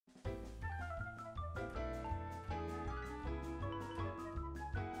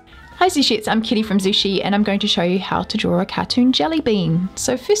Hi zooshettes, I'm Kitty from Zooshii and I'm going to show you how to draw a cartoon jelly bean.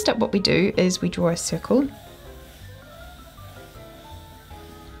 So first up what we do is we draw a circle.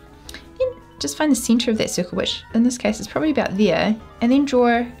 Then just find the centre of that circle, which in this case is probably about there, and then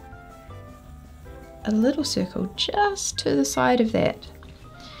draw a little circle just to the side of that.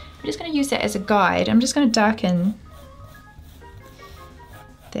 I'm just going to use that as a guide. I'm just going to darken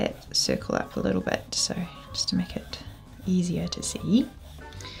that circle up a little bit, so just to make it easier to see.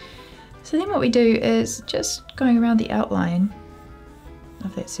 So then what we do is just going around the outline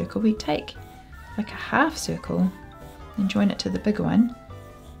of that circle, we take like a half circle and join it to the bigger one,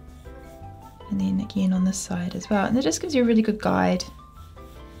 and then again on this side as well, and that just gives you a really good guide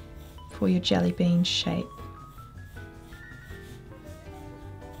for your jelly bean shape.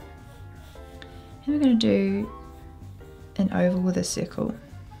 And we're going to do an oval with a circle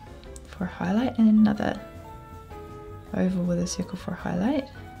for a highlight, and another oval with a circle for a highlight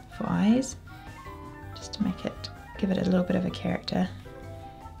for eyes, just to make it, give it a little bit of a character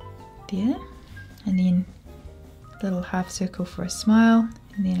there, and then a little half circle for a smile,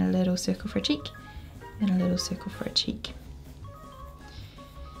 and then a little circle for a cheek, and a little circle for a cheek,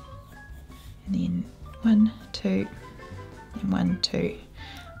 and then 1, 2, and 1, 2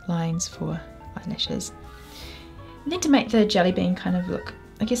 lines for eyelashes. And then to make the jelly bean kind of look,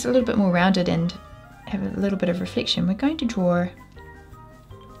 I guess, a little bit more rounded and have a little bit of reflection, we're going to draw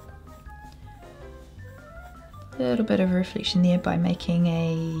a little bit of a reflection there by making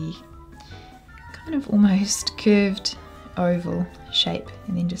a kind of almost curved oval shape,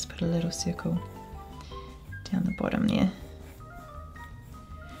 and then just put a little circle down the bottom there,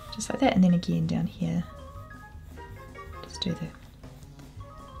 just like that, and then again down here, just do the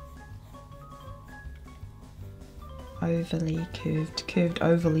overly curved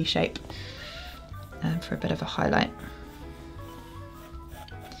ovally shape for a bit of a highlight,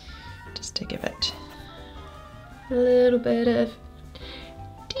 just to give it a little bit of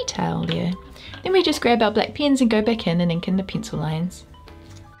detail there. Then we just grab our black pens and go back in and ink in the pencil lines.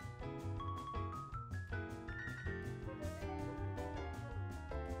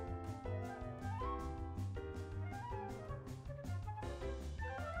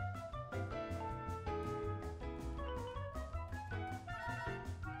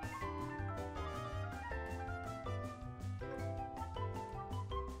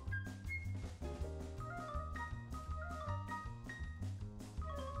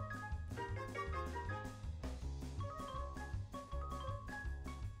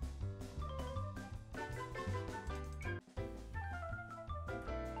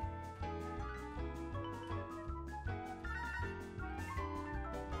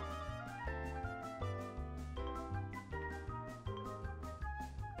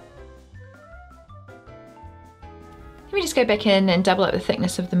 Then we just go back in and double up the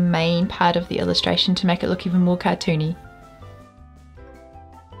thickness of the main part of the illustration to make it look even more cartoony.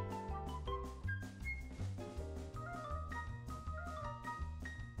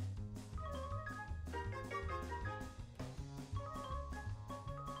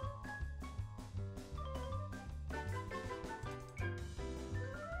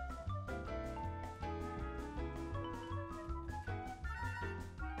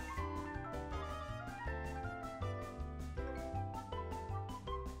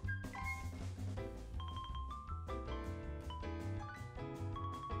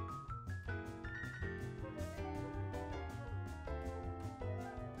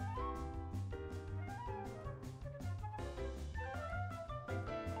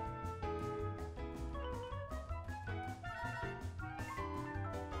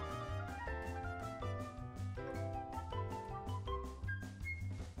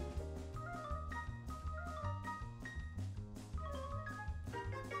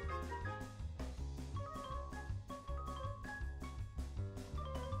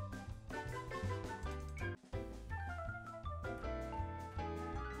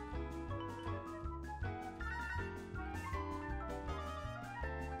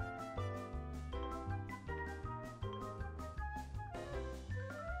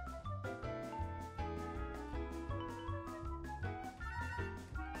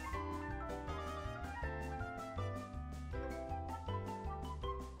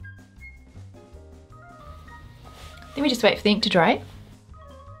 Then we just wait for the ink to dry.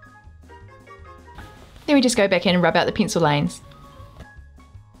 Then we just go back in and rub out the pencil lanes.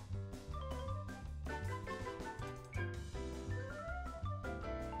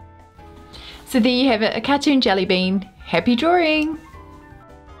 So there you have it, a cartoon jelly bean. Happy drawing!